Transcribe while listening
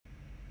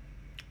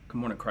Good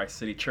morning, Christ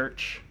City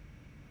Church.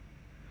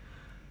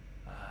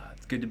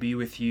 It's good to be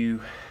with you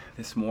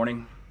this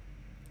morning.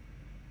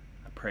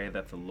 I pray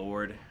that the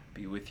Lord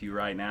be with you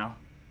right now.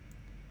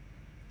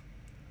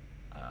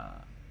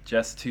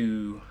 Just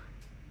to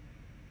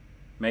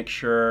make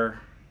sure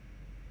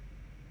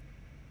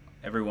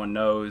everyone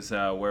knows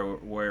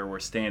where we're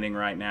standing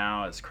right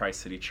now as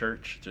Christ City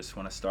Church, just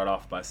want to start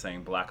off by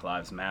saying Black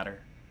Lives Matter.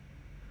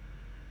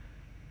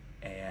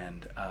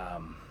 And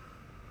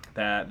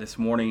that this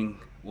morning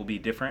will be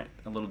different,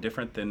 a little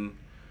different than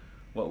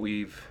what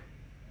we've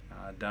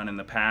done in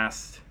the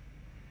past,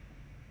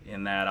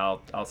 in that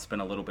I'll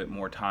spend a little bit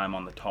more time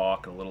on the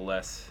talk, a little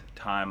less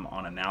time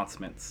on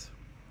announcements.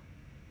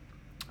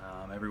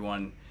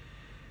 Everyone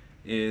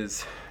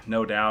is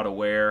no doubt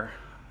aware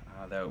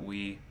that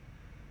we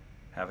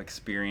have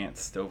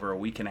experienced over a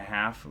week and a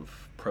half of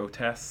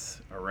protests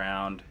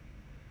around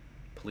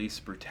police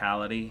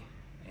brutality,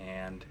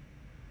 and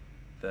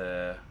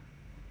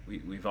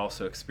we've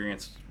also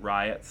experienced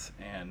riots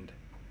and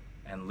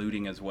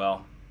looting as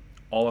well,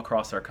 all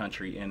across our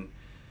country in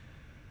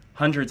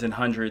hundreds and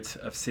hundreds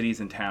of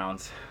cities and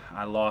towns.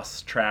 I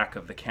lost track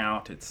of the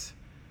count.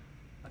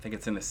 I think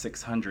it's in the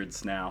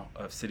 600s now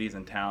of cities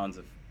and towns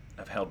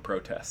have held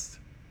protests.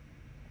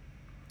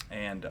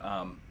 And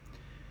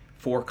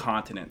 4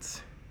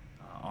 continents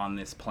on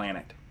this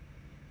planet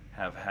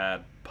have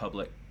had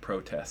public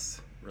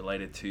protests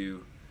related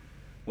to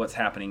what's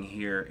happening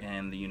here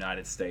in the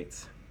United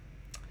States.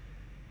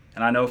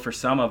 And I know for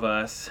some of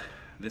us,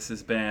 this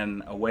has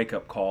been a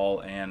wake-up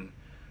call, and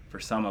for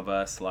some of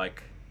us,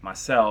 like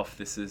myself,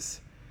 this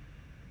is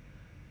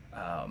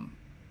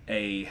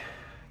a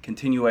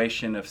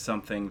continuation of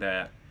something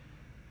that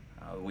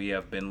we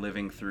have been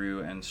living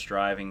through and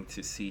striving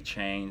to see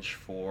change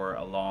for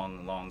a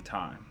long, long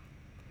time.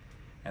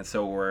 And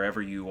so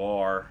wherever you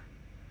are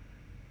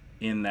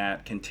in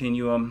that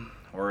continuum,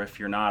 or if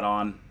you're not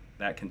on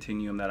that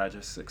continuum that I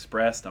just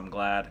expressed, I'm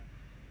glad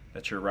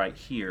that you're right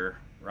here,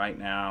 right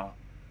now,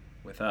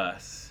 with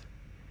us.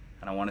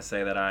 And I want to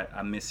say that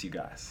I miss you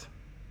guys.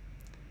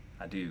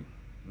 I do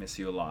miss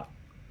you a lot.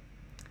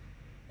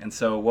 And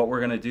so what we're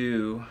going to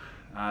do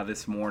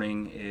this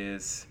morning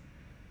is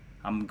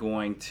I'm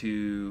going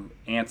to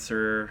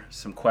answer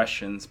some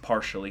questions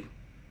partially.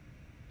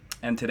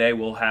 And today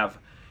we'll have,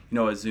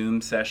 a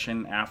Zoom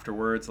session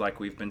afterwards, like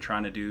we've been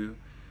trying to do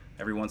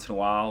every once in a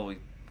while.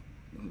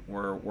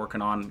 We're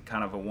working on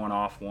kind of a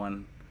one-off,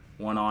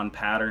 one-on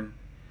pattern.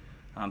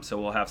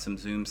 So we'll have some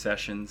Zoom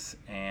sessions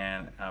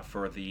and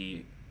for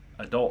the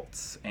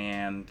adults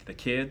and the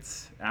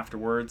kids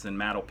afterwards, and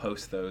Matt will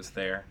post those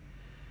there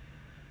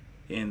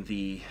in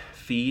the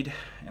feed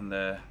in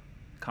the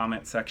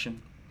comment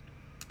section.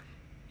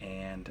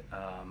 And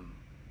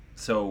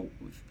so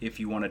if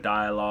you want to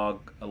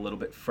dialogue a little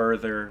bit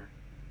further,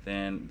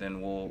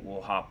 then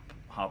we'll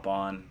hop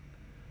on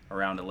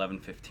around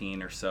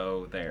 11:15 or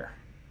so there.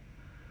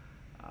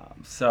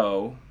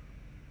 So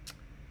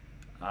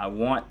I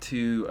want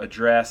to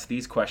address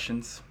these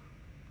questions.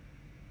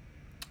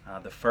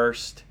 The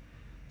first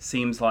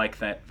seems like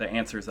that the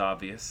answer is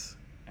obvious,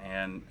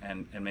 and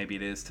maybe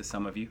it is to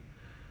some of you.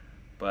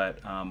 But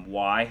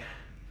why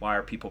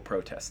are people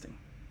protesting?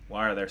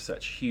 Why are there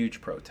such huge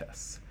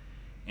protests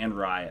and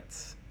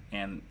riots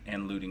and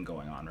looting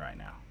going on right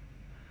now?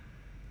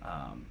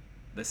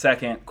 The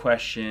second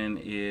question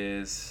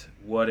is,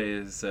 what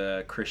is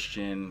a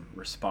Christian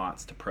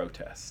response to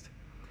protest?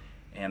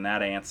 And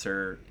that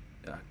answer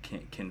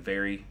can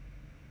vary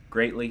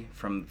greatly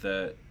from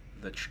the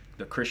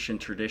Christian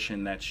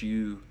tradition that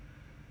you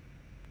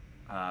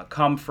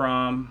come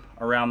from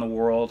around the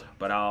world,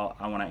 but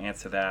I want to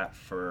answer that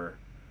for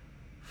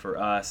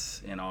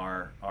us in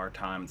our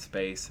time,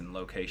 space, and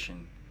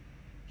location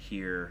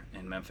here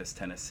in Memphis,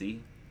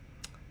 Tennessee.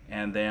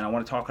 And then I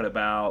want to talk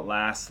about,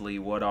 lastly,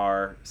 what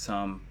are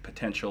some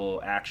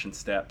potential action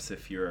steps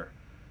if you're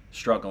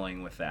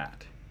struggling with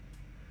that.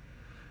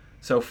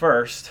 So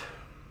first,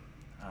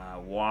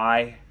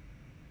 why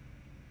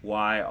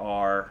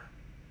are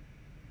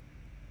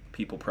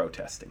people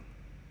protesting?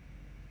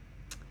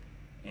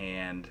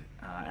 And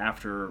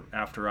after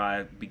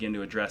I begin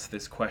to address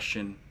this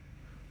question,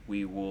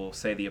 we will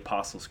say the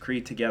Apostles'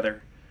 Creed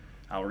together.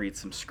 I'll read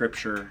some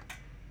scripture,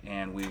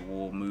 and we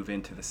will move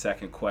into the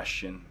second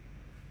question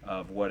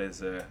of what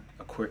is a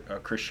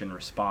Christian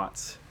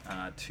response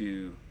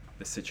to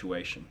the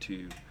situation,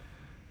 to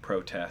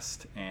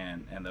protest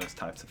and those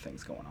types of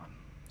things going on.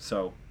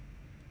 So,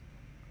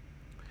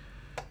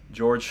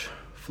 George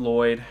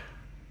Floyd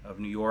of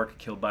New York,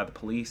 killed by the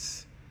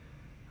police.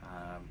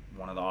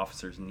 One of the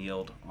officers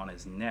kneeled on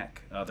his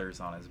neck, others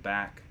on his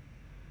back,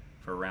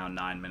 for around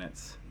 9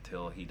 minutes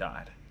until he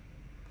died.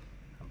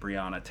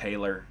 Breonna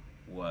Taylor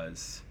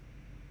was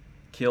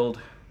killed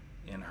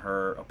in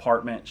her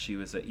apartment. She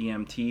was an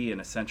EMT, an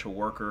essential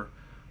worker,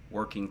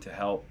 working to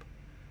help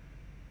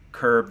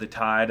curb the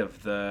tide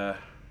of the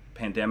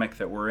pandemic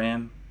that we're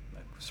in,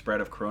 the spread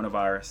of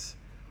coronavirus.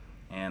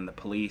 And the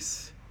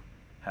police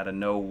had a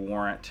no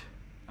warrant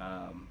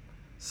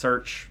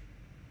search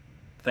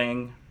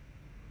thing,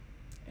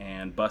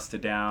 and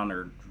busted down,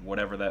 or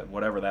whatever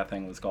that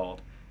thing was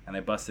called, and they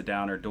busted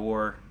down her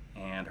door,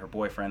 and her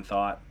boyfriend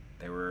thought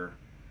they were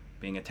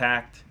being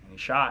attacked, and he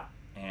shot,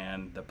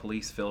 and the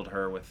police filled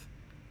her with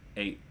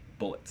 8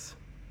 bullets.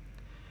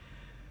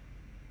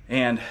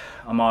 And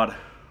Ahmaud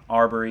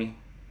Arbery,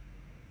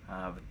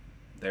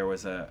 there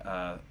was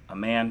a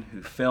man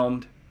who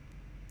filmed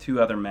 2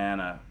 other men,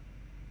 a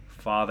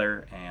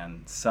father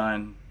and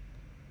son,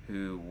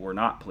 who were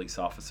not police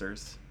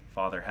officers.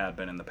 Father had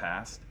been in the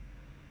past.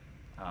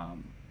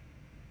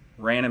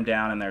 Ran him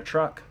down in their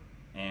truck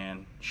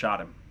and shot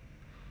him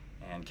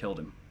and killed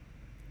him.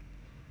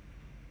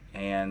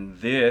 And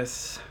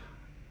this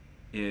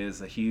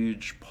is a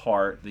huge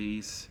part,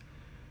 these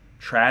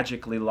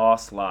tragically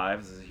lost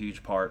lives is a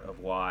huge part of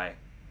why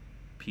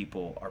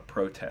people are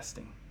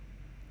protesting.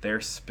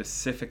 Their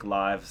specific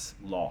lives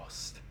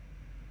lost.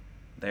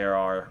 There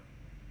are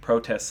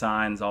protest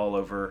signs all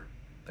over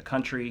the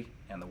country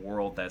and the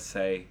world that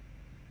say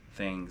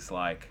things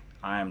like,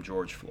 "I am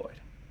George Floyd.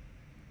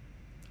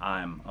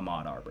 I'm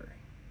Ahmaud Arbery."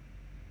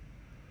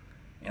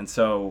 And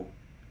so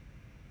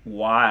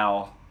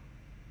while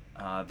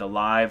the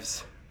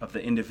lives of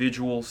the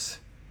individuals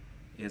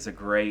is a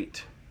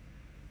great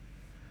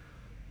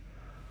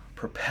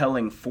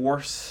propelling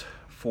force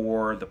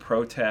for the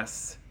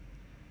protests,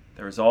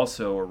 there is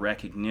also a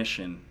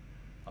recognition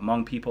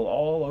among people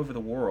all over the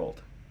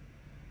world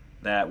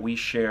that we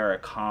share a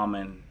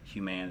common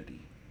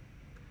humanity.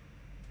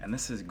 And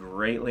this is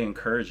greatly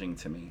encouraging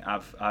to me.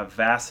 I've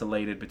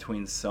vacillated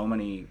between so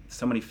many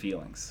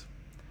feelings,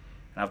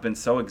 and I've been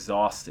so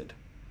exhausted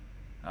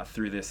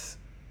through this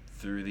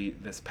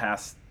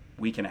past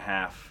week and a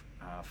half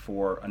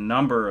for a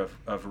number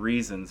of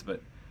reasons,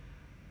 but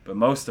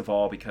most of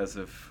all because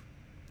of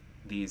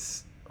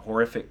these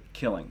horrific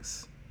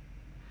killings.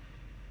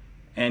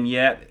 And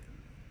yet,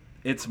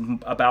 it's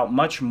about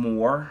much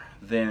more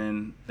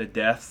than the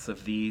deaths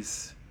of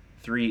these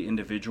 3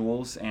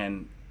 individuals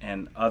and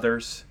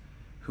others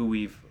who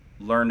we've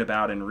learned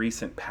about in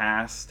recent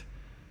past.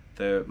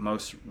 The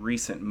most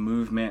recent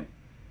movement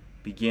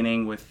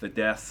beginning with the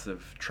deaths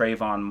of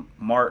Trayvon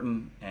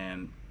Martin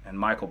and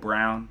Michael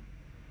Brown,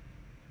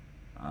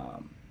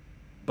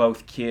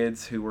 both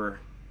kids who were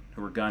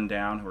gunned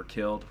down, who were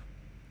killed.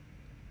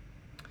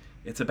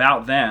 It's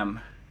about them,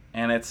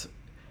 and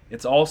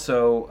it's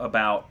also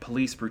about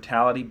police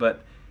brutality,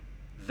 but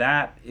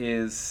that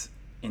is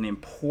an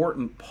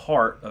important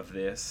part of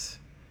this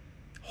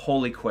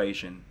whole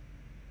equation.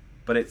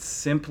 But it's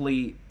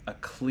simply a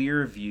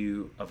clear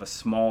view of a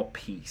small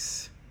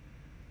piece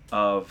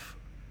of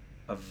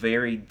a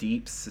very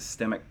deep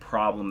systemic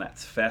problem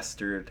that's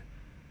festered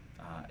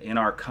in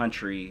our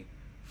country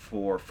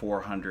for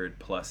 400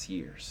 plus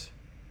years.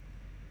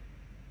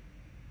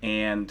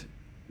 And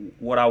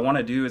what I want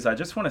to do is I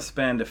just want to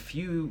spend a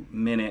few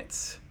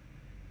minutes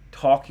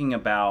talking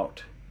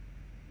about,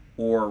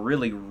 or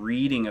really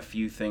reading a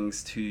few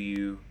things to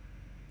you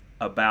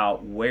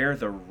about where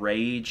the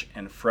rage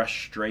and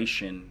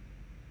frustration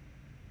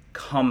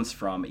comes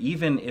from,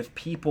 even if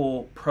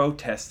people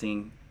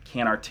protesting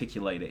can't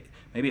articulate it.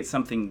 Maybe it's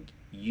something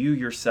you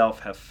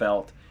yourself have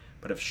felt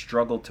but have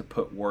struggled to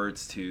put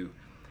words to.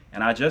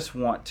 And I just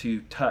want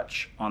to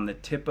touch on the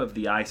tip of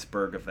the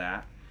iceberg of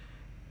that.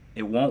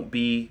 It won't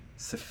be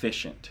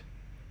sufficient,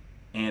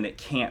 and it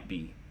can't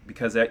be,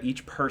 because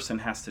each person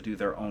has to do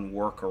their own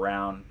work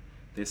around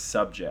this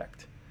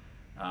subject,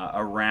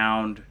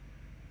 around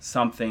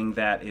something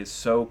that is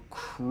so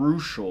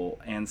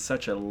crucial and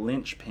such a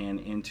linchpin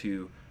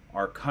into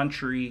our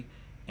country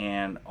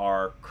and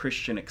our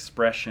Christian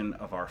expression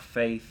of our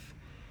faith,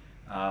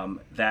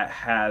 that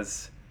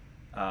has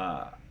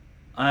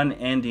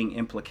unending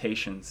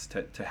implications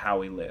to how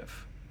we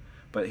live.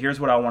 But here's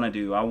what I want to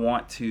do. I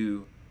want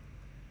to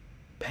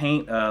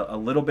paint a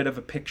little bit of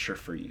a picture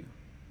for you.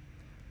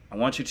 I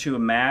want you to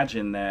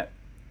imagine that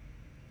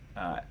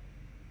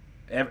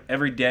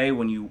every day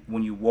when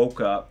you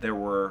woke up, there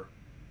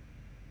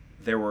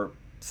were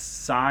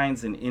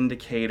signs and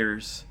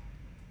indicators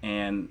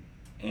and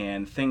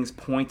things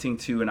pointing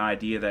to an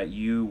idea that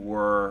you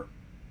were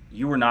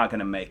not going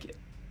to make it.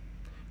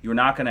 You were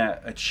not going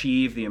to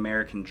achieve the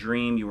American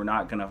dream. You were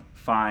not going to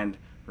find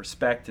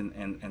respect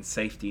and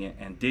safety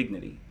and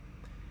dignity.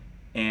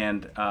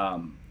 And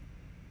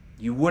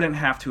you wouldn't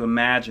have to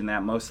imagine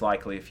that, most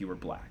likely, if you were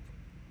black.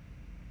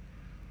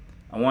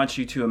 I want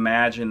you to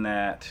imagine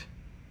that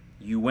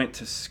you went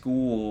to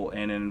school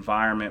in an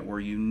environment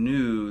where you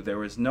knew there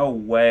was no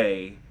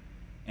way,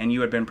 and you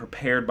had been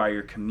prepared by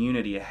your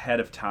community ahead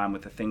of time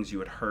with the things you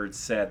had heard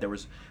said. There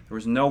was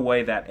no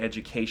way that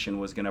education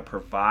was going to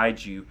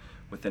provide you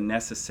with the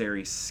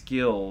necessary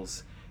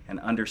skills and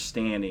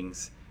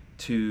understandings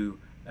to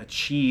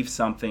achieve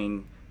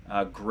something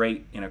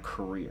great in a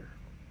career.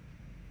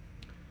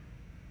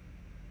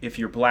 If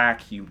you're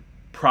black, you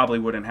probably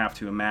wouldn't have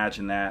to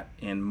imagine that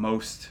in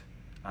most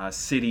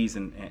cities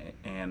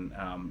and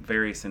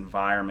various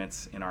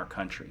environments in our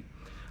country.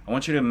 I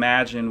want you to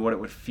imagine what it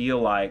would feel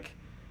like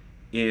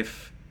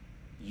if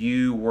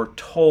you were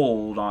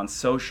told on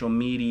social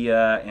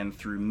media and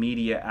through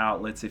media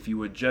outlets, if you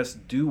would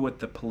just do what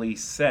the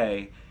police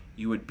say,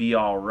 you would be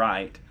all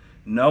right,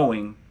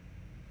 knowing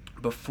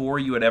before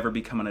you had ever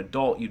become an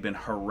adult, you'd been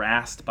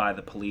harassed by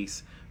the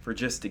police for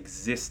just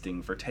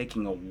existing, for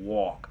taking a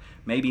walk,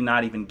 maybe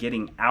not even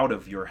getting out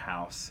of your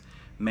house,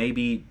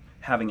 maybe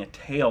having a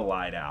tail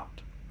light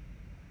out.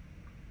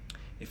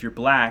 If you're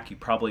black, you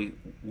probably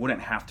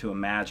wouldn't have to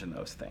imagine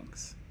those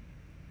things.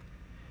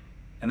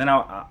 And then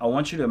I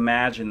want you to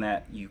imagine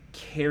that you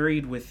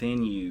carried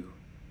within you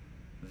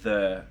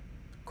the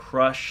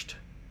crushed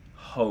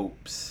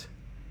hopes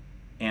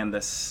and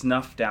the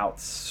snuffed out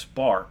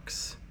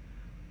sparks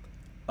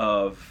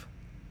of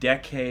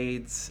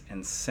decades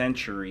and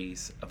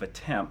centuries of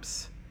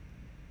attempts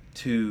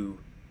to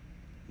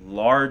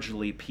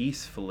largely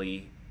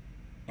peacefully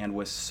and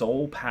with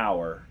sole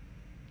power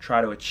try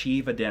to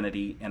achieve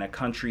identity in a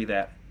country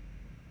that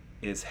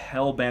is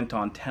hell-bent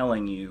on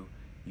telling you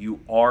you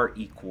are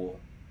equal,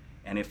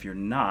 and if you're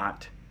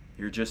not,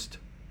 you're just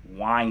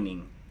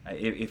whining.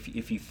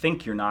 If you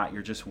think you're not,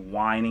 you're just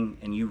whining,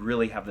 and you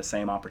really have the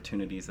same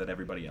opportunities that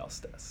everybody else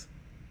does.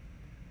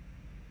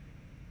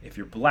 If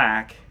you're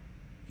black,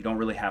 you don't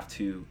really have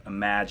to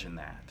imagine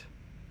that.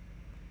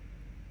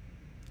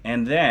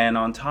 And then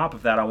on top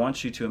of that, I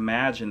want you to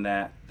imagine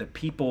that the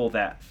people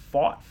that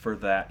fought for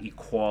that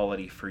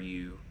equality for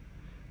you,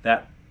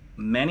 that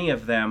many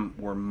of them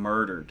were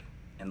murdered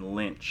and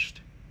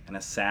lynched and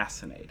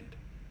assassinated.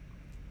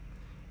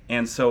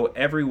 And so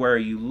everywhere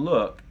you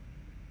look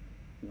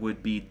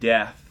would be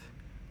death,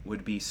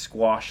 would be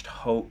squashed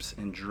hopes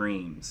and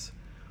dreams,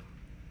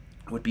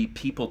 would be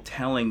people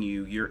telling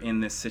you you're in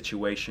this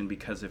situation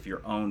because of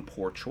your own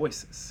poor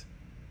choices.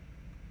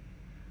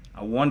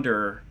 I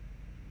wonder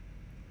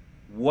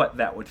what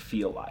that would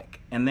feel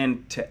like. And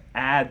then to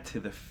add to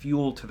the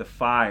fuel to the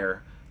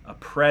fire, a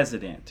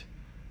president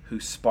who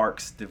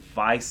sparks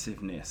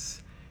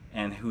divisiveness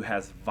and who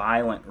has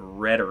violent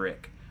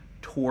rhetoric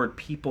toward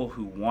people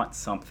who want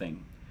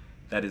something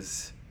that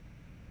is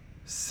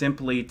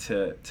simply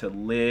to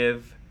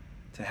live,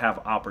 to have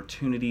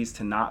opportunities,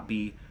 to not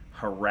be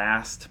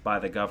harassed by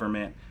the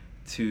government,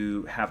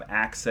 to have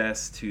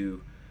access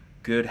to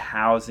good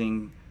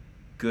housing,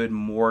 good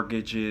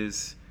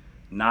mortgages,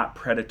 not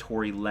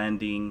predatory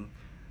lending,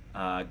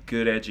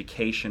 good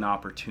education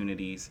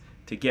opportunities,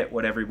 to get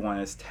what everyone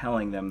is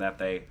telling them that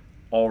they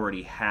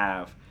already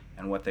have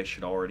and what they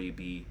should already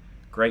be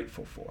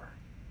grateful for.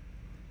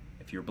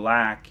 If you're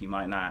black, you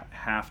might not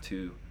have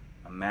to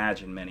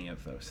imagine many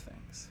of those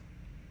things.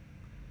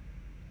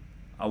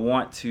 I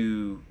want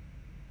to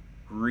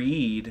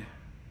read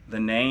the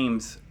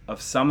names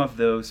of some of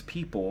those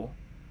people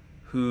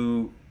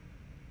who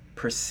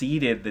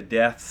preceded the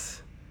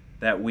deaths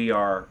that we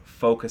are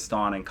focused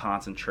on and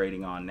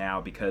concentrating on now,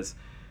 because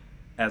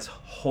as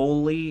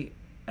holy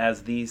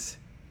as these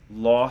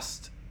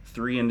lost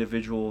three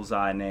individuals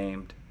I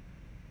named,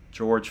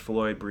 George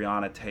Floyd,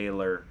 Breonna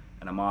Taylor,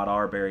 and Ahmaud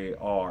Arbery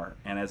are,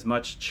 and as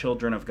much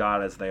children of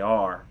God as they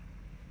are,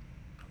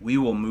 we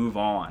will move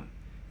on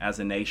as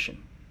a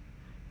nation.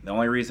 The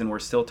only reason we're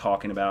still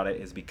talking about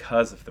it is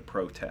because of the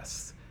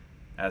protests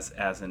as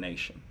a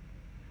nation.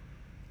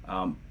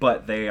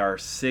 But they are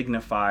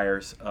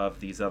signifiers of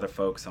these other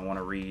folks. I want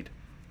to read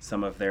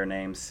some of their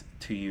names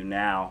to you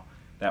now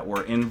that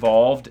were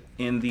involved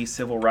in the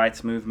civil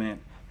rights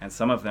movement, and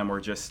some of them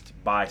were just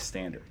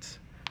bystanders.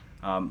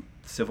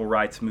 Civil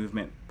rights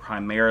movement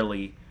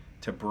primarily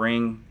to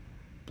bring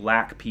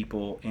black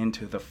people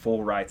into the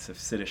full rights of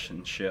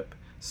citizenship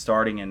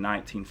starting in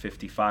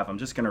 1955. I'm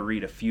just going to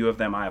read a few of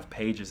them. I have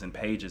pages and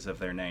pages of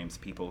their names,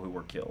 people who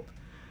were killed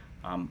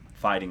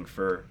fighting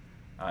for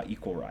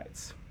equal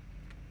rights.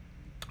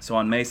 So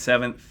on May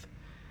 7th,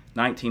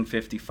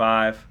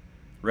 1955,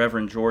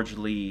 Reverend George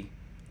Lee,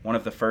 one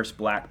of the first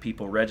black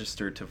people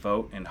registered to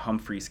vote in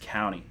Humphreys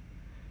County,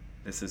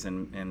 this is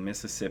in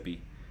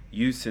Mississippi,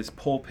 used his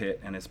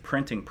pulpit and his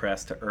printing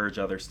press to urge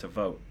others to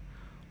vote.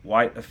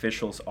 White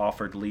officials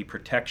offered Lee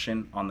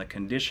protection on the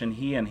condition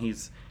he and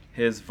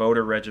his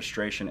voter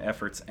registration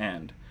efforts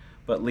end,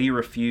 but Lee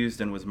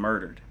refused and was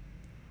murdered.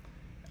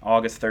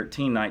 August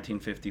 13,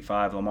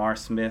 1955, Lamar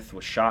Smith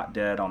was shot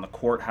dead on the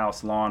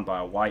courthouse lawn by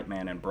a white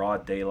man in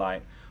broad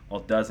daylight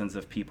while dozens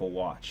of people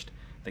watched.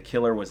 The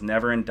killer was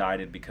never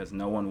indicted because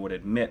no one would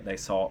admit they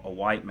saw a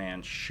white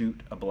man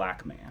shoot a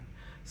black man.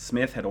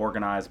 Smith had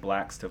organized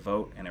blacks to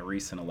vote in a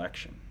recent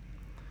election.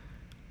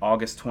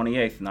 August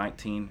 28,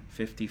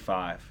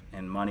 1955,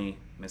 in Money,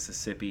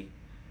 Mississippi,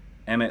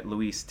 Emmett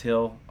Louis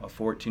Till, a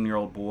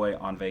 14-year-old boy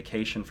on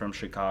vacation from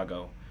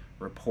Chicago,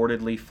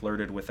 reportedly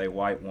flirted with a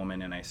white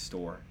woman in a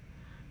store.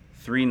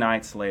 3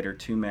 nights later,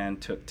 2 men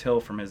took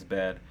Till from his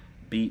bed,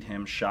 beat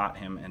him, shot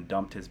him, and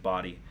dumped his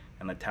body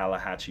in the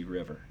Tallahatchie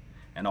River.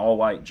 An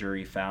all-white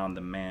jury found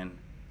the man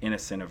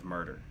innocent of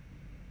murder.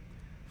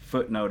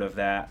 Footnote of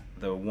that,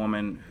 the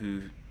woman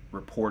who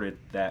reported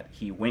that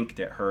he winked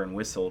at her and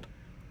whistled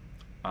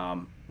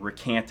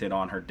recanted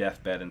on her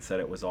deathbed and said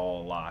it was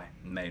all a lie,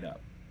 made up.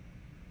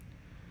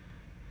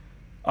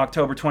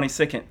 October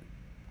 22nd,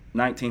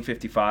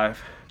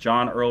 1955,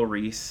 John Earl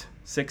Reese,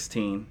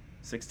 16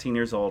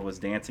 years old, was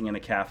dancing in a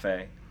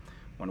cafe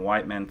when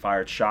white men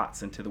fired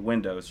shots into the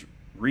windows.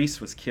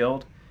 Reese was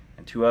killed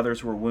and 2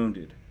 others were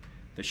wounded.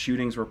 The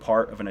shootings were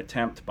part of an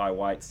attempt by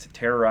whites to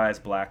terrorize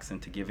blacks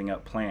into giving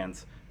up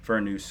plans for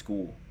a new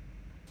school.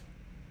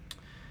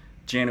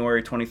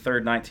 January 23,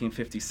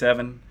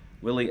 1957,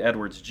 Willie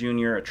Edwards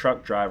Jr., a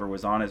truck driver,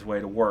 was on his way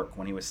to work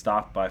when he was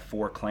stopped by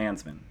 4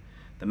 Klansmen.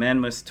 The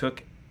men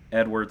mistook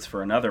Edwards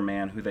for another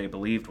man who they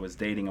believed was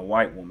dating a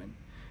white woman.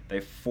 They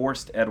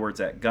forced Edwards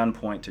at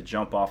gunpoint to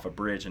jump off a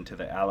bridge into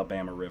the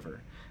Alabama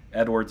River.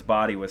 Edwards'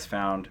 body was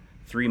found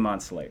 3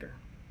 months later.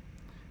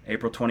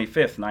 April 25,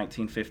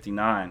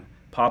 1959,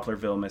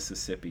 Poplarville,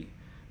 Mississippi.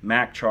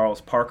 Mac Charles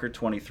Parker,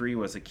 23,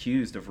 was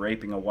accused of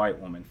raping a white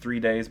woman. 3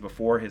 days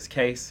before his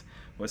case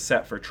was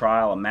set for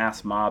trial, a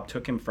mass mob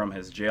took him from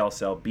his jail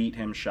cell, beat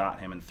him,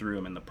 shot him, and threw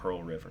him in the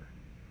Pearl River.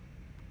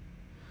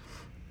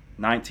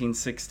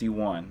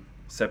 1961,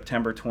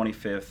 September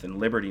 25th, in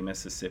Liberty,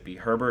 Mississippi,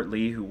 Herbert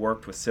Lee, who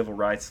worked with civil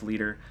rights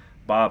leader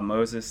Bob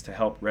Moses to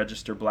help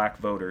register black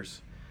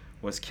voters,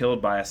 was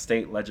killed by a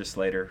state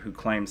legislator who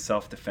claimed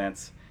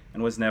self-defense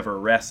and was never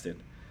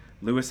arrested.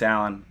 Lewis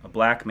Allen, a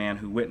black man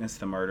who witnessed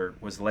the murder,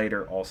 was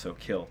later also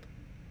killed.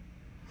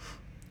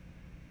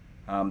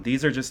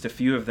 These are just a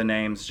few of the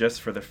names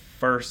just for the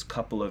first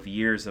couple of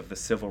years of the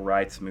civil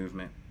rights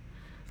movement,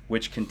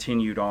 which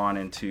continued on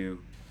into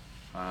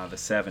the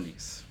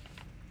 70s.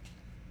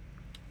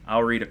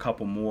 I'll read a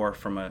couple more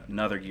from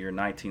another year,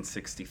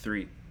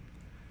 1963.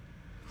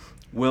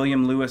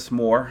 William Lewis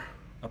Moore,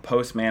 a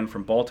postman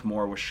from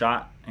Baltimore, was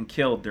shot and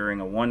killed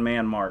during a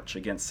one-man march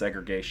against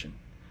segregation.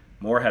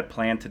 Moore had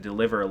planned to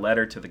deliver a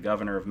letter to the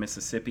governor of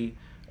Mississippi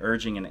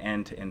urging an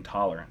end to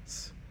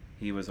intolerance.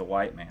 He was a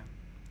white man.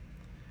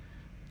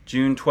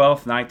 June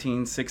 12,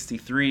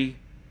 1963,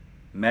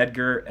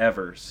 Medgar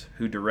Evers,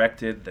 who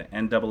directed the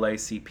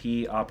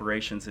NAACP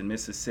operations in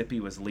Mississippi,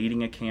 was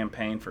leading a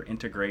campaign for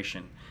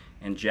integration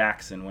in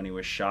Jackson when he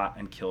was shot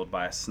and killed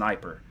by a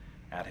sniper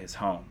at his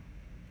home.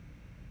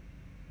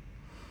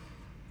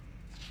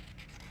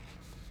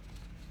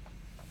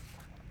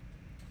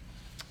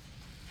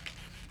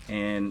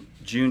 In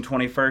June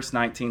 21st,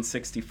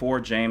 1964,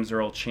 James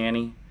Earl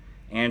Chaney,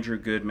 Andrew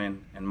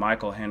Goodman, and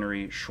Michael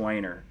Henry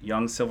Schweiner,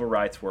 young civil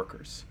rights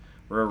workers,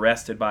 were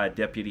arrested by a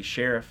deputy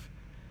sheriff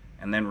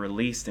and then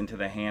released into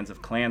the hands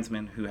of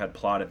Klansmen who had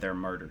plotted their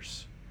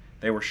murders.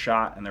 They were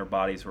shot and their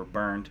bodies were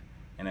burned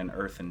in an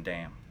earthen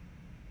dam.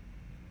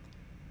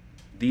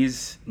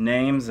 These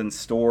names and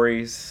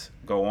stories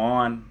go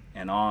on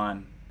and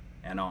on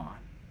and on.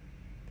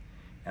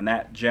 And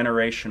that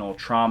generational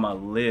trauma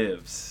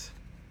lives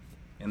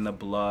in the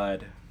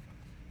blood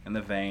and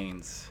the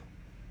veins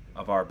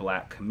of our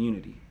black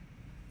community.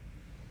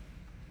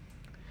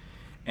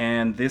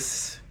 And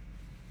this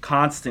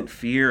constant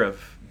fear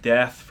of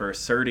death for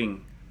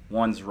asserting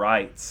one's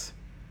rights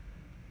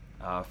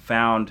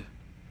found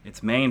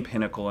its main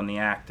pinnacle in the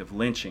act of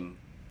lynching,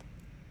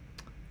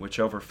 which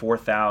over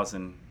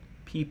 4,000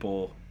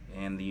 people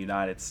in the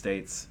United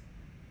States,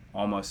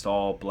 almost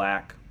all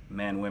black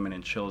men, women,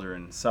 and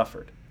children,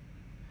 suffered,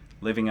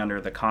 living under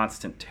the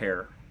constant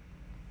terror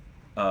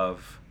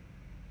of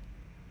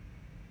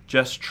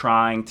just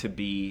trying to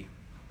be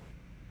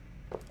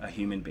a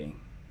human being,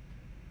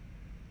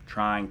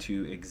 trying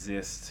to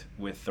exist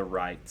with the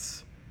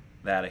rights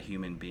that a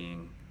human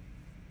being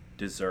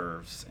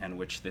deserves and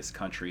which this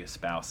country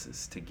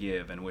espouses to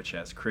give, and which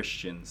as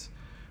Christians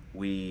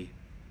we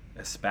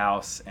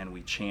espouse and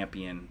we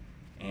champion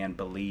and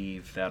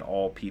believe that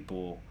all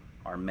people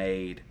are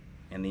made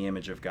in the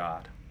image of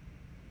God.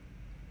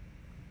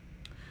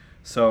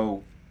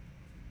 So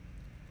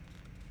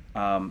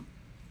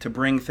to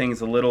bring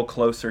things a little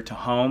closer to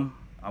home,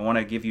 I want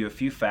to give you a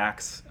few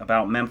facts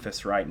about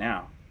Memphis right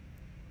now,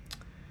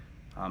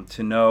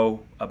 to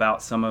know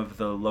about some of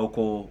the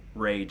local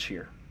rage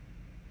here.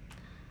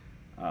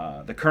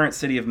 The current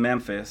city of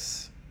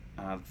Memphis,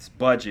 its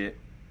budget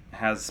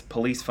has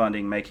police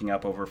funding making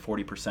up over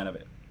 40% of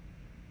it.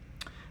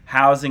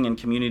 Housing and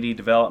community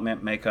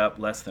development make up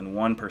less than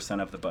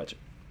 1% of the budget.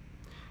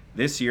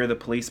 This year, the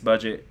police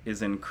budget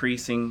is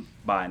increasing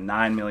by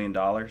 $9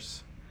 million.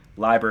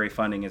 Library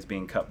funding is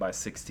being cut by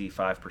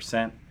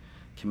 65%.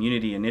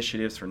 Community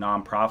initiatives for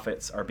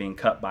nonprofits are being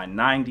cut by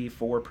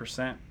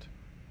 94%.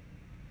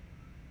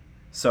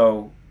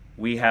 So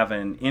we have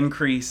an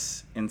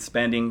increase in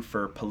spending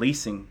for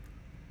policing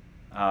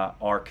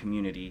our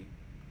community,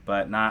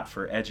 but not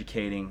for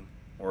educating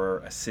or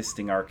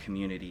assisting our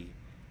community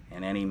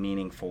in any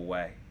meaningful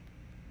way.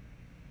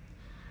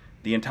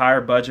 The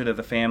entire budget of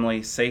the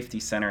Family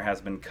Safety Center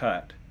has been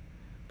cut,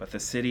 but the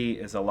city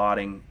is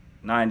allotting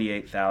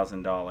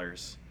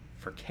 $98,000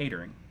 for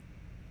catering.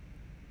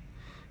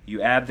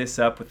 You add this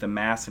up with the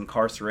mass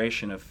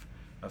incarceration of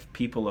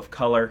people of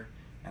color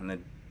and the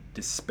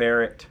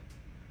disparate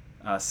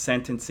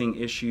sentencing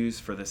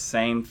issues for the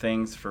same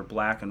things for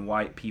black and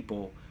white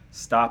people,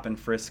 stop and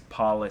frisk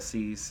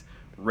policies,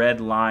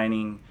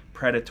 redlining,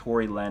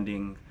 predatory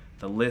lending,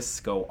 the lists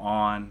go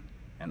on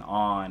and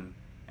on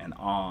and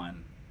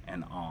on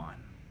and on.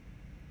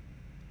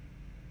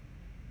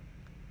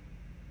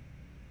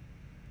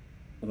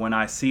 When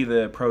I see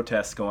the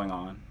protests going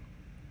on,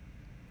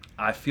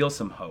 I feel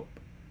some hope.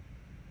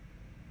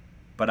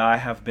 But I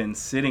have been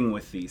sitting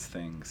with these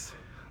things,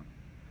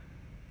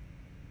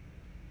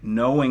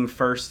 knowing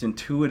first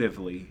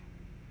intuitively,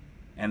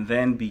 and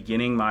then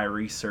beginning my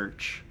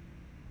research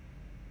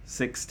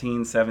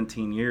 16,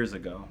 17 years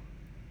ago,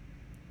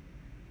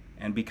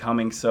 and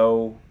becoming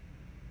so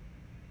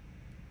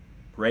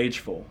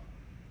rageful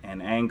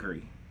and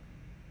angry,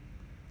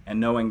 and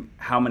knowing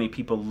how many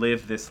people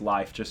live this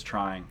life just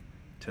trying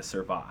to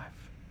survive.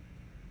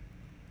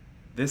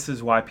 This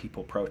is why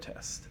people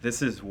protest.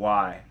 This is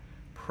why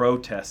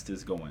protest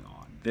is going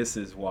on. This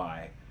is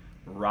why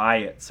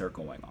riots are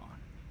going on.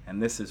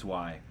 And this is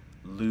why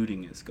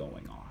looting is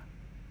going on.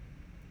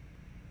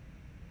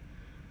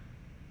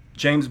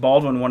 James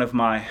Baldwin, one of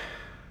my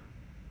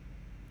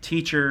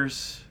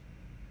teachers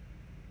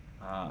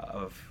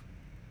of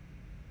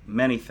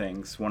many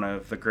things, one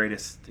of the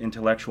greatest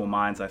intellectual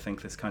minds I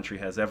think this country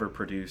has ever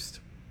produced.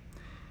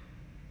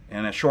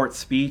 In a short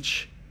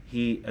speech,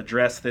 he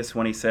addressed this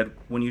when he said,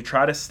 when you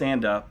try to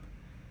stand up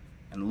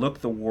and look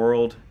the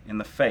world in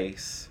the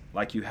face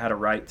like you had a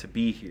right to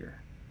be here,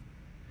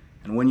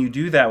 and when you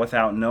do that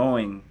without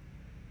knowing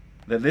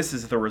that this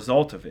is the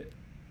result of it,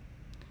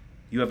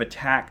 you have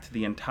attacked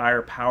the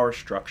entire power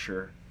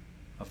structure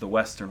of the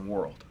Western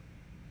world.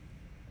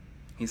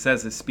 He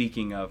says this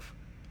speaking of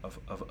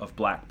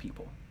black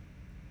people.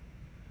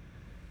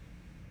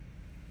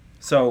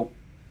 So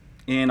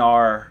in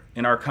our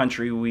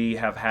country, we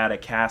have had a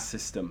caste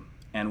system,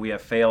 and we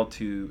have failed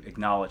to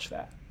acknowledge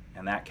that.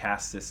 And that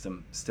caste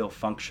system still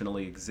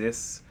functionally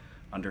exists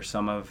under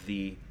some of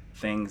the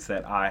things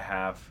that I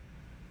have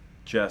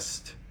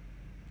just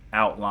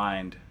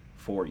outlined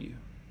for you.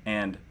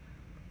 And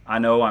I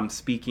know I'm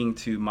speaking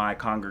to my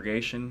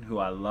congregation, who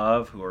I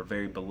love, who are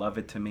very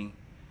beloved to me,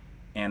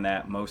 and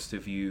that most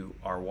of you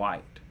are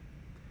white.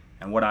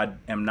 And what I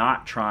am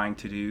not trying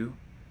to do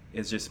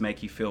is just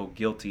make you feel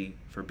guilty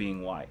for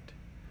being white.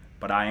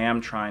 But I am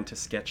trying to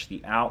sketch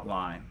the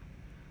outline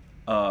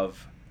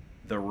of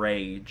the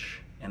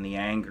rage and the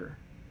anger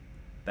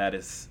that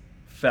is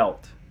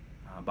felt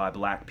by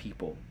black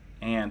people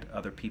and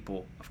other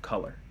people of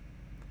color.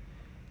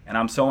 And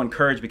I'm so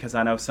encouraged because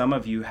I know some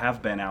of you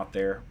have been out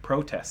there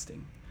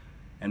protesting,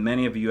 and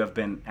many of you have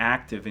been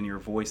active in your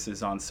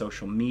voices on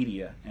social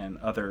media and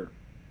other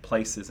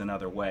places and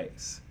other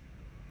ways.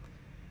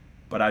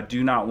 But I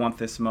do not want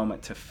this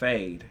moment to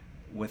fade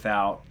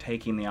without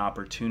taking the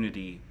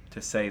opportunity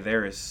to say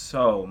there is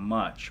so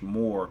much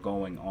more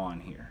going on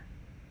here.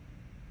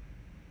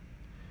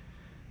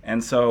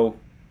 And so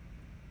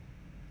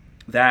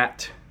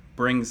that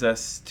brings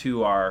us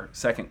to our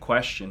second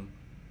question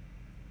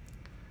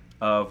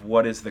of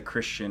what is the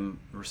Christian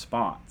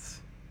response?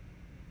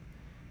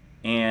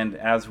 And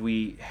as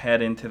we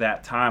head into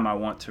that time, I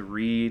want to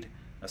read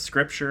a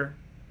scripture.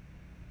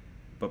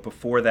 But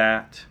before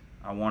that,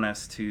 I want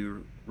us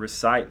to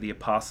recite the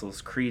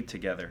Apostles' Creed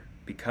together,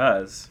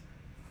 because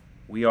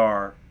we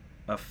are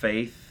a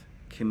faith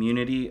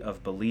community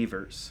of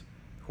believers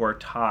who are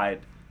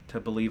tied to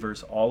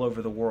believers all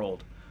over the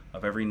world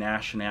of every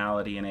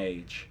nationality and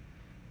age,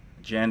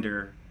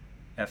 gender,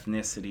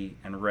 ethnicity,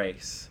 and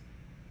race.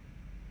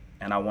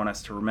 And I want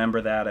us to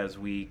remember that as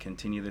we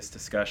continue this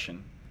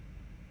discussion.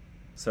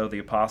 So the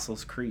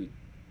Apostles' Creed,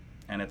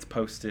 and it's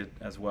posted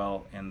as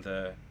well in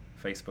the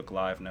Facebook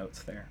Live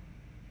notes there.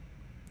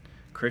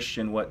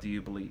 Christian, what do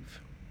you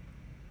believe?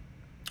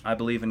 I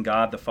believe in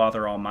God the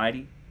Father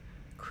Almighty,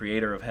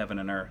 creator of heaven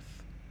and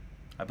earth.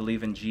 I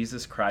believe in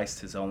Jesus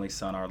Christ, his only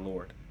Son, our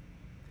Lord.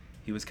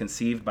 He was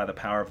conceived by the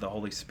power of the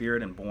Holy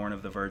Spirit and born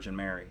of the Virgin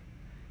Mary.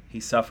 He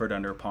suffered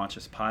under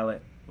Pontius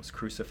Pilate, was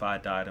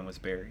crucified, died, and was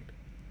buried.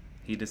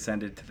 He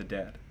descended to the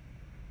dead.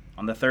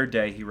 On the third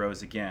day he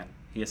rose again.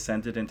 He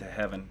ascended into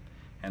heaven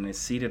and is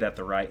seated at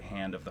the right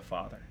hand of the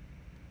Father.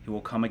 He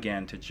will come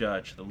again to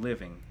judge the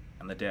living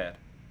and the dead.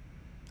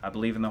 I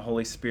believe in the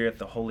Holy Spirit,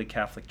 the Holy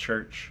Catholic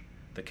Church,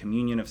 the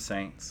communion of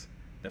saints,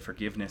 the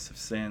forgiveness of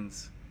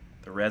sins,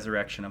 the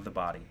resurrection of the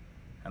body,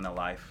 and the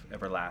life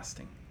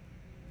everlasting.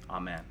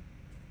 Amen.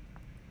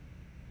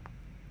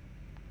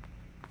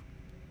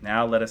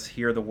 Now let us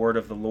hear the word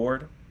of the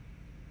Lord.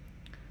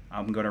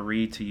 I'm going to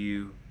read to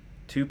you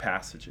two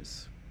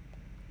passages.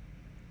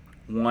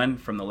 One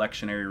from the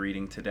lectionary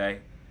reading today,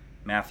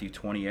 Matthew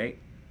 28,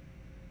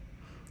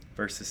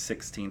 verses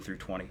 16 through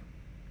 20.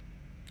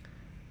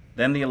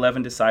 Then the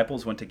 11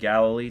 disciples went to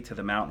Galilee, to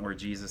the mountain where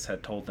Jesus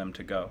had told them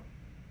to go.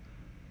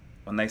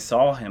 When they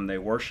saw him, they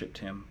worshipped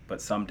him,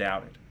 but some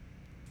doubted.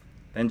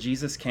 Then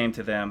Jesus came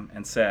to them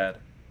and said,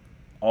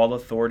 "All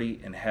authority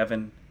in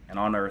heaven and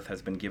on earth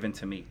has been given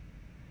to me.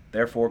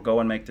 Therefore go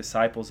and make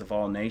disciples of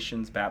all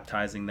nations,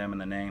 baptizing them in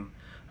the name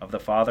of the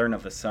Father and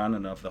of the Son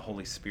and of the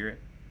Holy Spirit,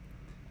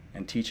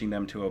 and teaching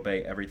them to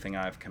obey everything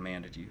I have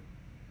commanded you.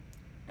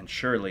 And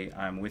surely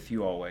I am with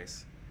you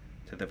always,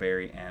 to the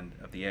very end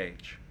of the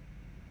age."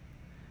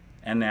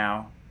 And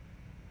now,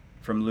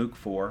 from Luke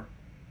 4,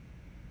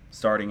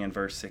 starting in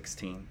verse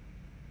 16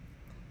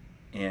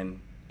 and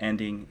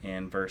ending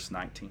in verse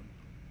 19.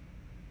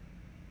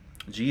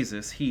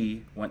 Jesus,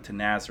 he went to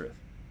Nazareth,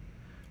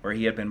 where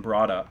he had been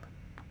brought up,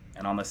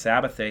 and on the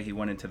Sabbath day he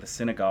went into the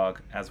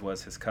synagogue, as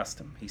was his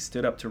custom. He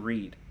stood up to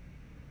read,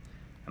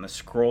 and the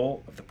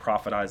scroll of the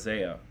prophet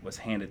Isaiah was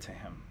handed to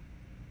him.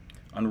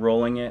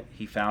 Unrolling it,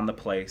 he found the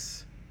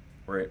place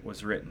where it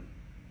was written,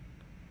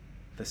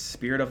 "The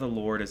Spirit of the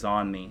Lord is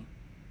on me,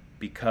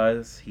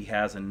 because he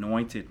has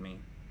anointed me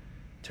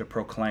to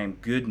proclaim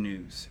good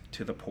news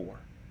to the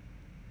poor.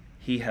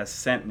 He has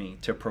sent me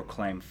to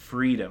proclaim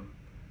freedom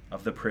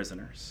of the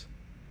prisoners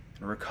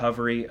and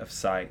recovery of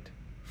sight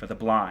for the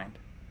blind,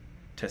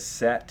 to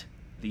set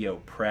the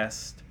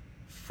oppressed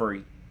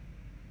free,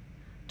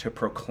 to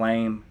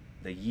proclaim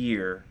the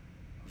year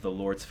of the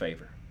Lord's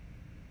favor."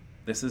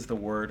 This is the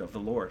word of the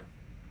Lord.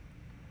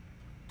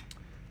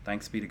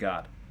 Thanks be to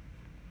God.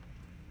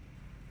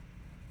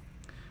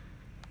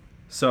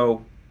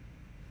 So,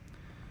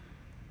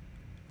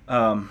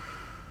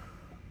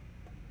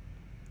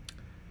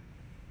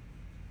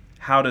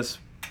 how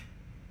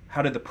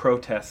did the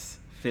protests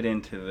fit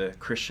into the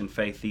Christian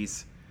faith?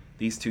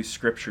 These two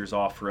scriptures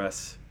offer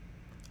us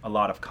a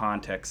lot of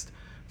context.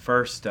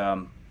 First,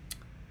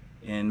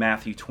 in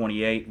Matthew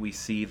 28, we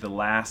see the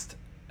last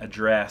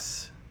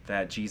address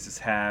that Jesus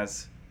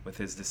has with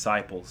his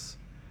disciples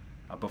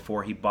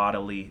before he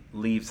bodily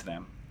leaves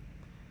them.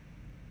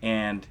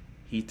 And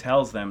he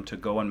tells them to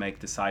go and make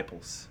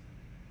disciples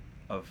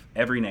of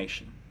every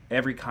nation,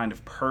 every kind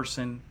of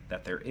person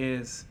that there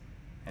is,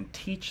 and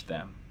teach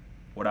them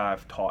what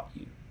I've taught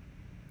you.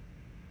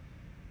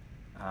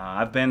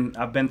 I've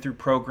been through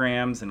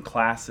programs and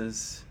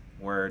classes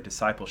where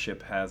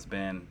discipleship has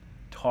been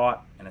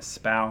taught and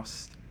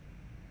espoused,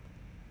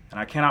 and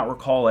I cannot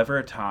recall ever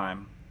a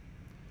time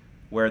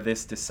where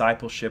this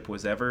discipleship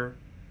was ever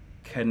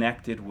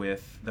connected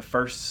with the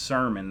first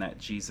sermon that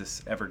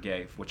Jesus ever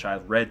gave, which I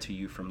read to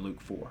you from Luke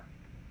 4.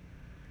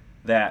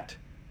 That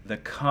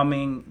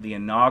the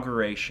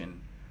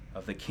inauguration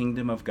of the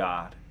kingdom of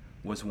God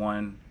was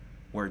one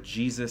where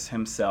Jesus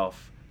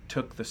himself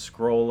took the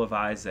scroll of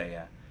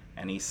Isaiah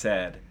and he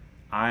said,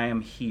 "I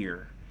am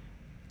here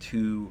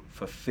to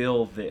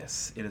fulfill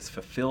this. It is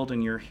fulfilled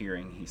in your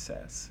hearing," he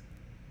says,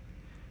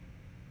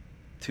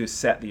 to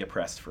set the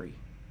oppressed free,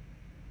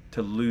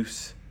 to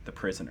loose the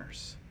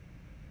prisoners.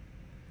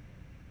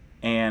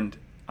 And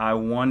I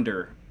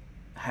wonder,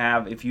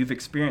 if you've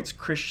experienced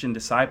Christian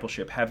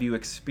discipleship, have you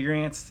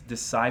experienced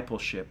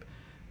discipleship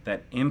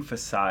that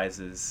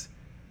emphasizes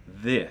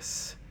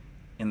this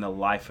in the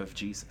life of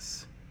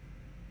Jesus?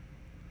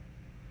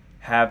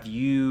 Have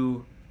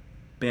you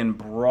been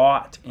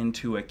brought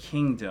into a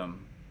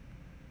kingdom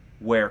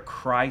where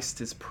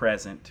Christ is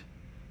present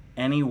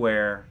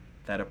anywhere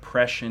that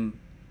oppression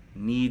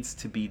needs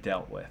to be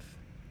dealt with?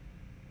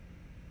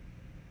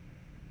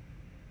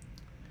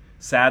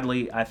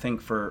 Sadly, I think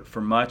for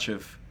much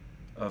of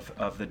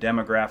the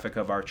demographic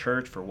of our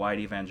church, for white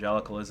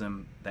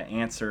evangelicalism, the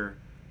answer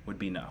would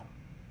be no.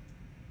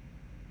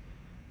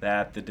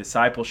 That the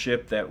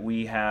discipleship that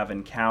we have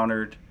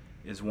encountered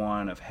is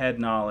one of head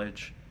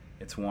knowledge.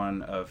 It's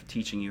one of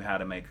teaching you how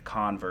to make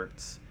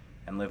converts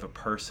and live a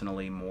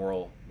personally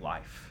moral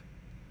life.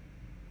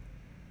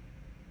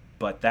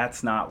 But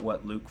that's not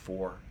what Luke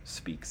 4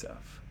 speaks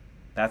of.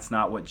 That's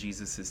not what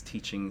Jesus'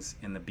 teachings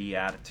in the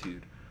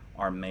Beatitude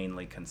are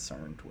mainly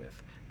concerned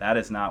with. That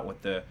is not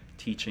what the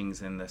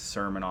teachings in the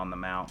Sermon on the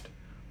Mount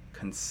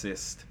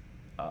consist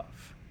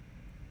of.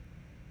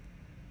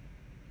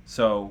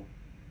 So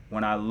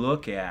when I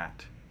look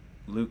at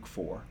Luke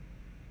 4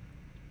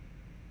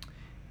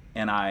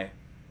 and I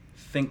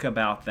think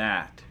about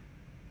that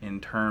in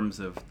terms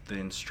of the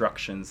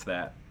instructions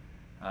that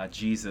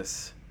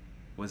Jesus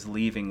was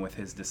leaving with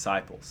his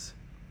disciples,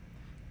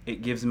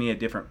 it gives me a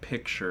different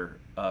picture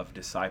of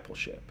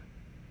discipleship.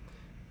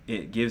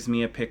 It gives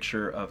me a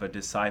picture of a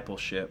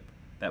discipleship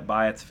that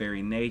by its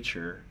very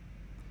nature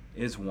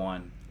is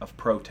one of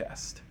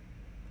protest.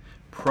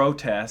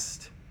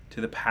 Protest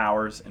to the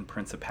powers and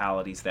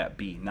principalities that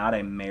be, not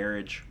a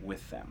marriage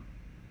with them.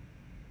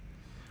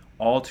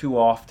 All too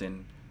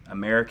often,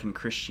 American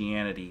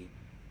Christianity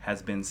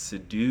has been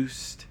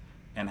seduced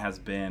and has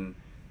been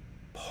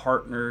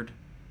partnered,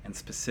 and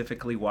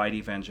specifically white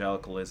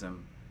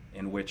evangelicalism,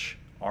 in which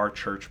our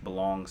church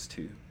belongs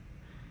to,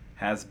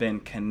 has been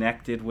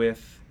connected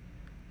with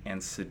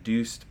and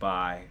seduced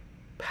by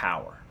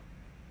power.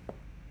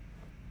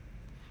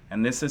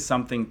 And this is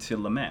something to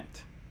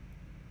lament.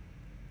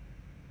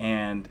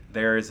 And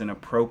there is an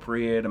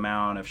appropriate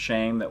amount of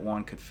shame that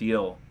one could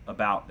feel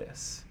about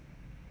this.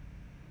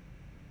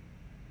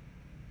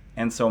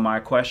 And so my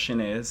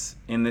question is,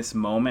 in this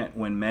moment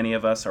when many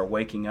of us are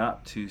waking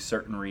up to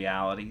certain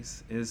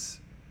realities, is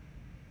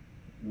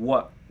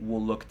what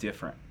will look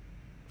different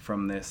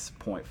from this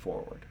point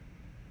forward?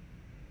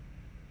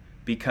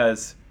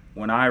 Because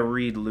when I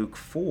read Luke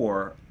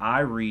 4, I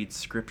read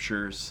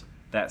scriptures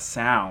that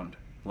sound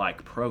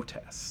like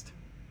protest.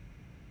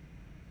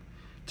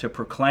 To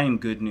proclaim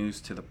good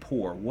news to the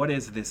poor. What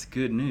is this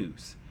good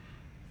news?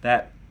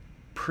 That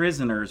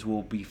prisoners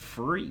will be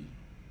free,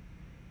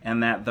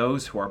 and that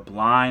those who are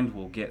blind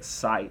will get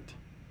sight,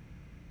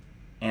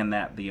 and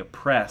that the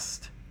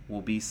oppressed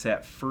will be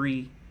set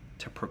free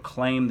to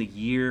proclaim the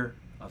year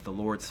of the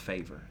Lord's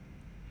favor.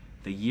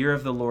 The year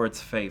of the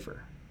Lord's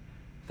favor.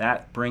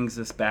 That brings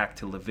us back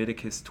to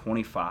Leviticus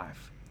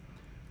 25,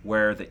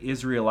 where the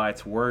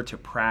Israelites were to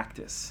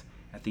practice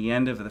at the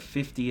end of the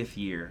 50th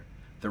year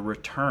the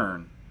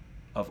return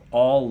of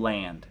all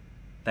land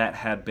that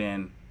had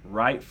been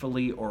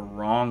rightfully or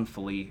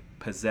wrongfully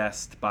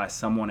possessed by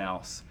someone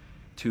else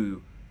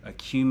to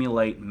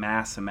accumulate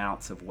mass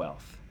amounts of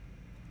wealth.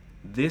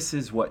 This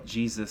is what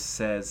Jesus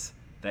says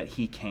that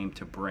he came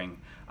to bring.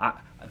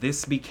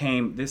 This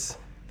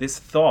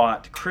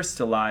thought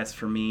crystallized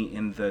for me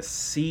in the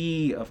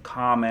sea of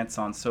comments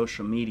on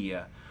social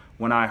media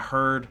when I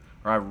heard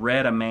or I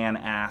read a man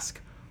ask,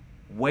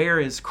 "Where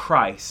is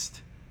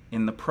Christ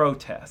in the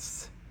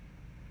protests?"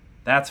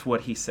 That's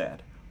what he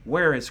said.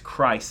 Where is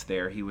Christ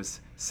there? He was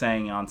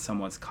saying on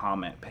someone's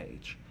comment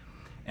page.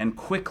 And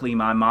quickly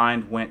my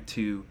mind went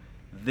to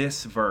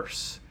this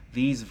verse,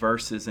 these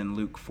verses in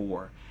Luke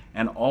 4,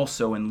 and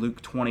also in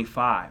Luke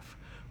 25,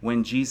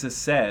 when Jesus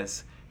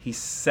says he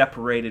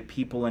separated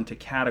people into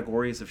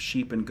categories of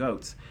sheep and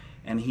goats.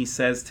 And he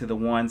says to the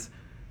ones,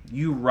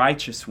 "You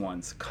righteous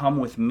ones, come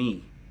with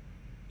me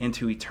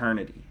into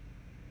eternity.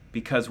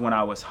 Because when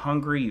I was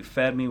hungry, you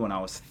fed me. When I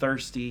was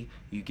thirsty,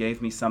 you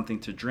gave me something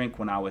to drink.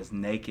 When I was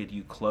naked,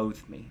 you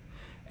clothed me."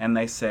 And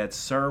they said,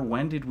 "Sir,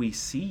 when did we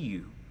see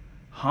you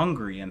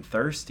hungry and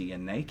thirsty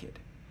and naked?"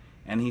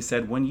 And he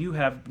said, when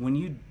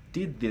you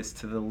did this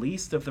to the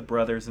least of the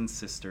brothers and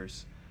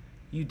sisters,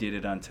 you did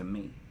it unto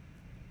me."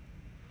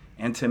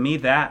 And to me,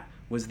 that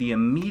was the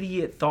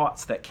immediate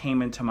thoughts that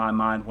came into my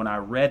mind when I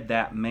read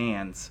that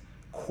man's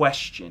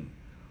question,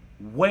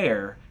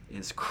 where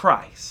is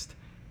Christ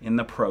in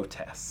the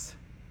protests?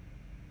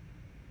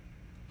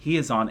 He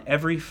is on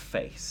every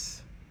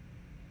face,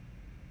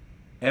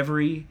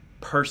 every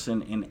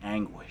person in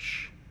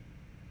anguish,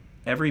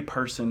 every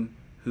person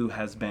who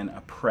has been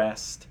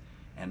oppressed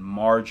and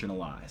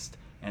marginalized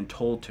and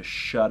told to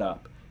shut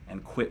up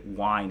and quit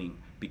whining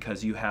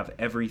because you have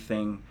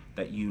everything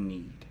that you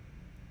need.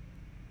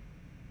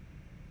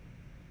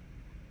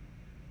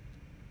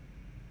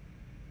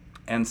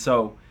 And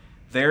so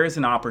there is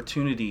an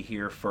opportunity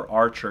here for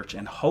our church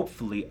and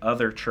hopefully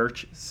other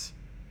churches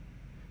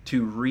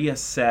to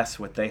reassess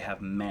what they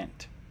have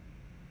meant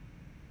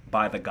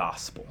by the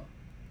gospel.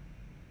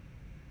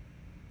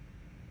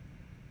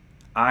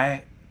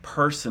 I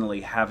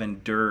personally have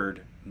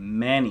endured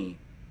many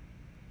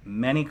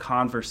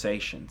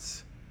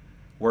conversations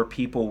where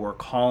people were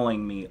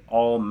calling me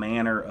all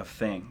manner of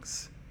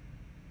things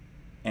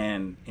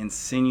and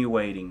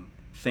insinuating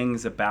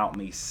things about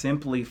me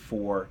simply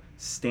for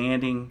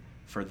standing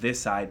for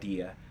this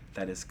idea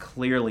that is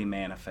clearly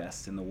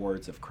manifest in the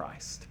words of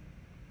Christ.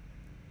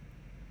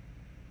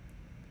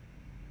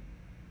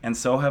 And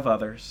so have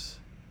others.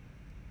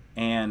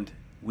 And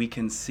we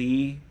can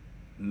see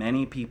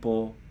many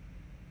people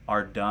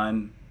are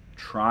done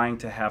trying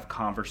to have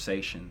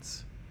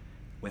conversations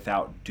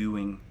without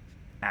doing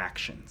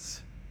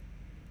actions.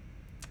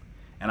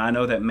 And I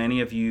know that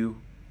many of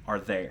you are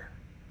there.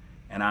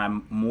 And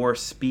I'm more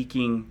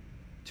speaking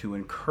to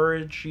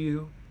encourage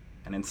you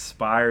and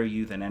inspire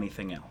you than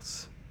anything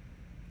else,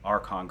 our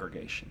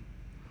congregation.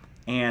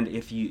 And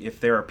if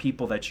there are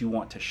people that you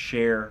want to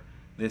share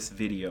this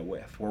video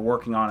with, we're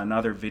working on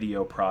another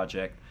video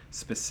project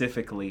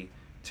specifically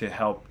to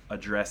help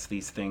address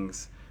these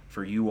things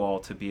for you all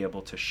to be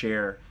able to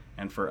share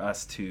and for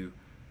us to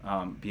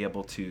be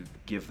able to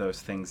give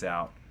those things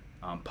out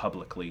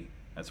publicly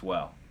as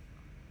well.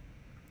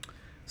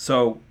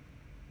 So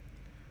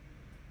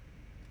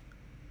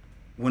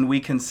when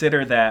we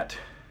consider that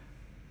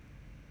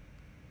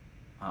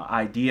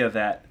idea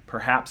that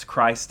perhaps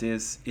Christ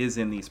is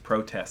in these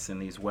protests in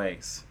these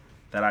ways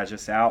that I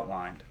just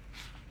outlined,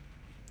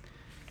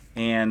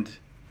 and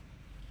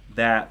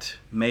that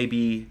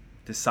maybe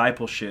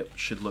discipleship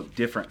should look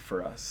different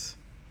for us,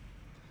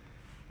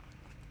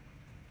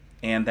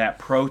 and that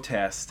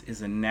protest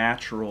is a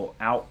natural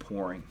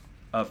outpouring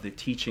of the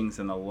teachings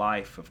and the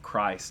life of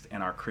Christ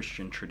and our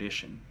Christian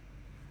tradition.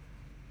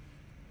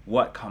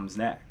 What comes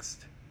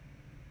next?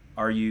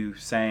 Are you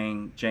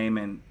saying,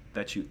 Jamin,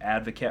 that you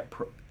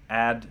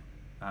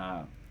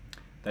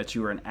that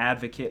you are an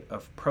advocate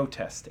of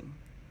protesting?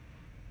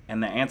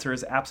 And the answer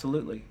is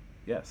absolutely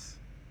yes.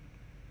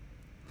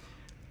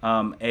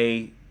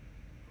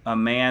 A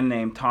man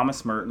named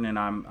Thomas Merton, and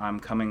I'm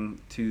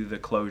coming to the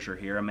closure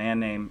here. A man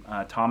named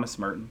Thomas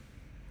Merton,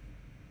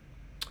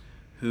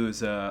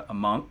 who's a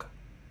monk,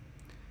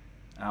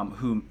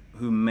 who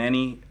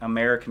many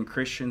American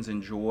Christians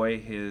enjoy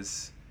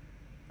his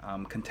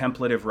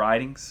contemplative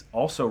writings,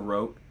 also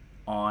wrote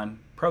on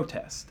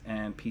protest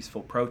and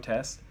peaceful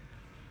protest.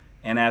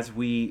 And as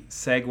we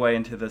segue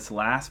into this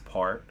last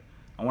part,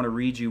 I want to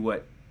read you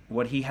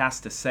what he has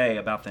to say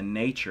about the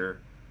nature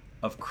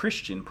of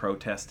Christian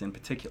protest in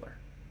particular.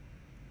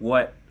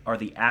 What are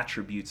the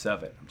attributes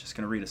of it? I'm just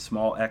going to read a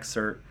small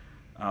excerpt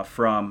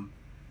from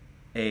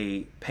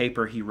a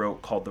paper he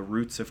wrote called The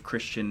Roots of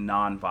Christian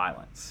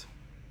Nonviolence.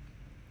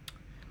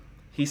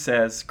 He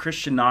says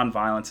Christian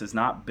nonviolence is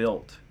not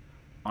built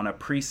on a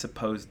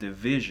presupposed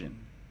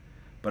division,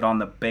 but on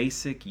the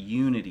basic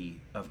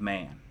unity of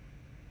man.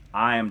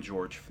 I am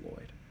George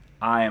Floyd.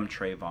 I am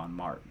Trayvon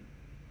Martin.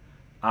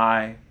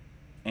 I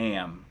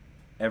am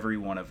every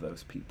one of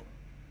those people.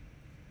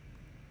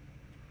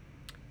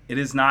 It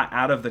is not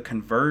out of the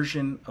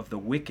conversion of the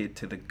wicked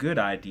to the good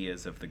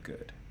ideas of the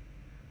good,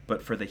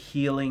 but for the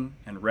healing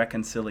and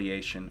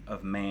reconciliation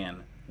of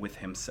man with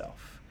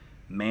himself,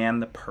 man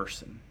the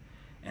person,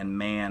 and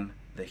man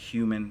the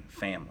human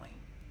family.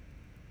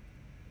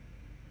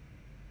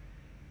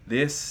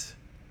 This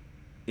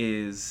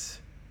is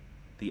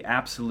the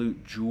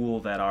absolute jewel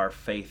that our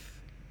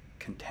faith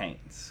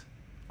contains.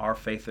 Our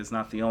faith is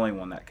not the only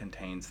one that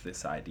contains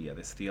this idea,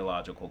 this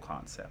theological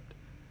concept,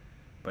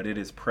 but it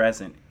is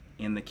present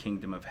in the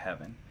kingdom of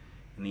heaven,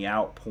 in the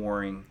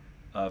outpouring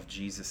of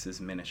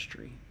Jesus'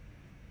 ministry,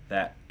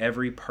 that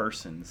every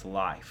person's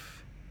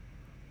life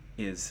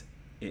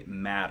it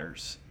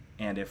matters.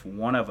 And if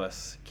one of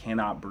us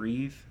cannot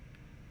breathe,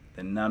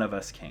 then none of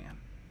us can.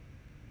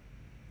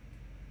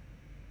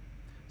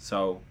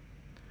 So,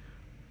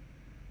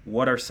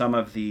 what are some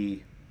of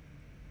the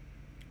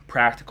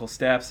practical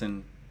steps?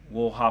 And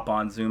we'll hop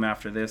on Zoom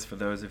after this for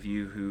those of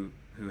you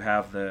who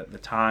have the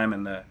time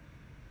and the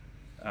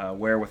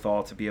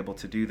wherewithal to be able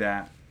to do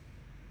that.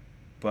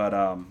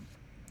 But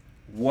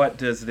what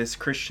does this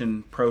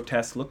Christian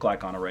protest look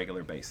like on a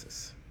regular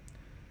basis?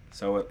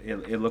 So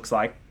it looks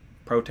like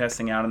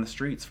protesting out in the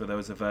streets for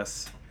those of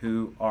us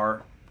who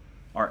are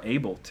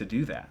able to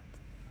do that.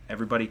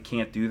 Everybody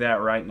can't do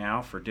that right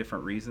now for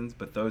different reasons,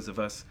 but those of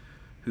us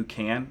who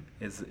can,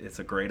 it's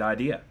a great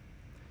idea.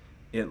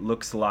 It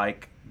looks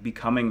like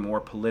becoming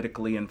more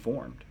politically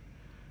informed,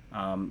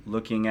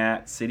 looking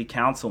at city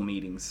council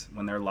meetings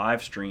when they're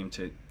live streamed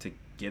to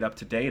get up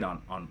to date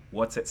on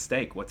what's at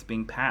stake, what's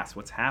being passed,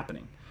 what's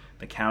happening.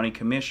 The county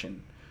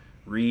commission.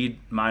 Read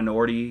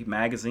minority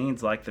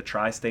magazines like the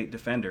Tri-State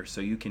Defender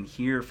so you can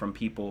hear from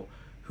people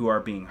who are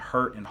being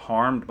hurt and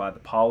harmed by the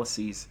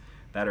policies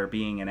that are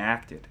being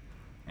enacted.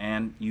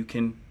 And you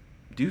can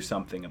do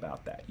something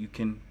about that. You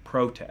can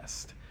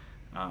protest.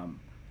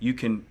 You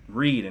can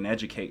read and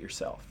educate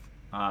yourself.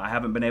 I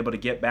haven't been able to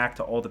get back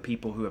to all the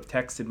people who have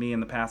texted me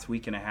in the past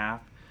week and a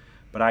half,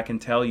 but I can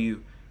tell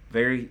you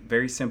very,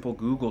 very simple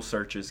Google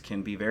searches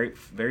can be very,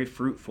 very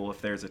fruitful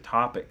if there's a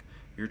topic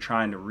you're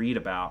trying to read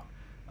about.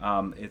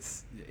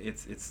 It's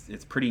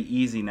pretty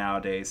easy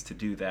nowadays to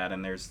do that,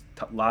 and there's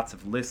lots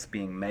of lists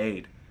being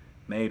made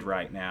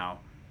right now,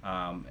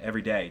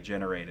 every day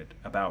generated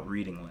about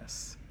reading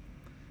lists.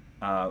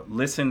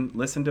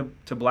 Listen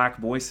to black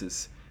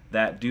voices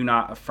that do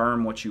not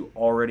affirm what you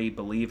already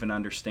believe and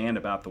understand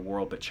about the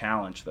world, but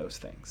challenge those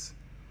things.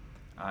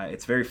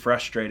 It's very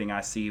frustrating.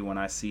 I see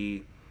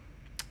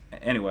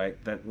anyway,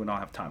 that we don't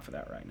have time for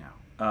that right now.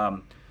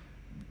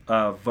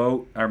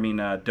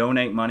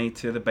 Donate money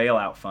to the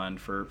bailout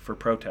fund for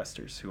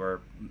protesters who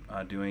are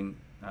doing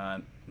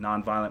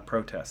nonviolent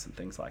protests and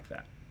things like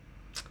that.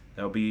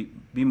 There'll be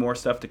more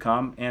stuff to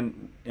come,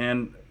 and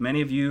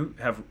many of you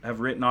have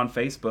written on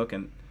Facebook,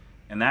 and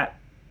that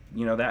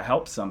that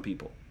helps some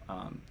people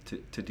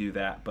to do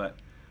that. But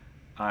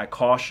I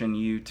caution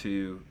you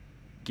to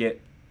get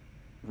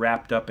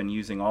wrapped up in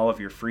using all of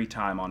your free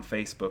time on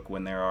Facebook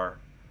when there are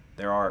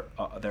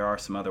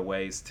some other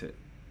ways to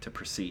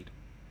proceed.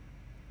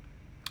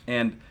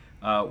 And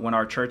when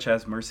our church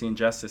has Mercy and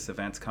Justice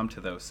events, come to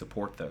those,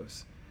 support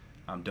those,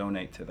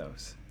 donate to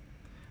those.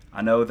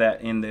 I know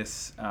that in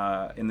this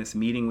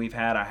meeting we've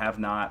had, I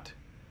haven't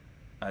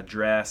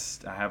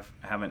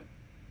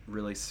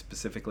really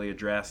specifically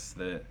addressed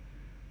the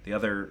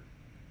other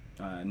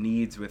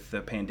needs with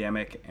the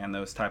pandemic and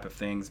those type of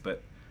things,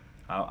 but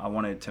I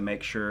wanted to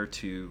make sure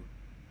to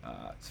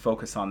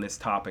focus on this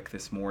topic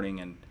this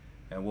morning, and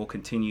we'll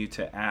continue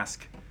to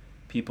ask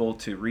people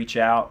to reach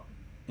out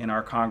in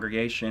our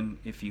congregation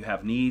if you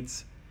have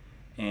needs,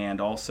 and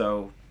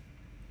also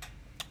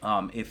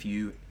if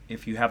you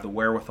have the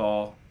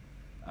wherewithal,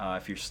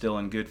 if you're still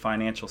in good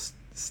financial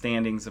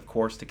standings, of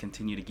course, to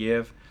continue to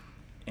give,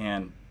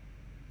 and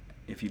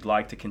if you'd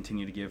like to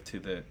continue to give to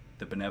the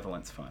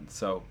benevolence fund.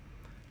 So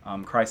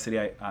Christ City,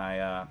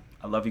 I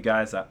love you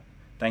guys.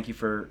 Thank you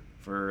for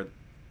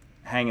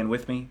hanging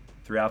with me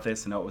throughout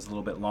this. I know it was a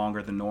little bit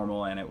longer than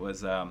normal, and it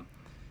was a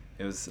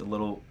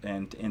little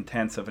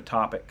intense of a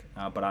topic,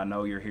 but I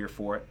know you're here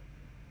for it.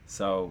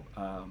 So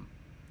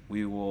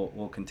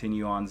we'll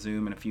continue on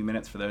Zoom in a few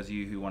minutes for those of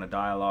you who want to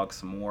dialogue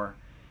some more.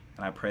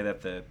 And I pray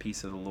that the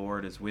peace of the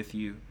Lord is with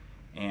you.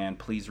 And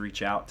please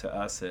reach out to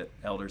us at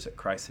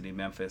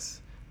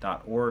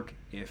elders@ChristCityMemphis.org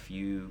if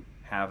you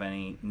have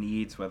any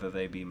needs, whether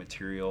they be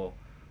material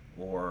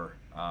or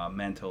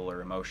mental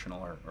or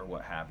emotional or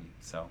what have you.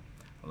 So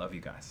I love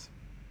you guys.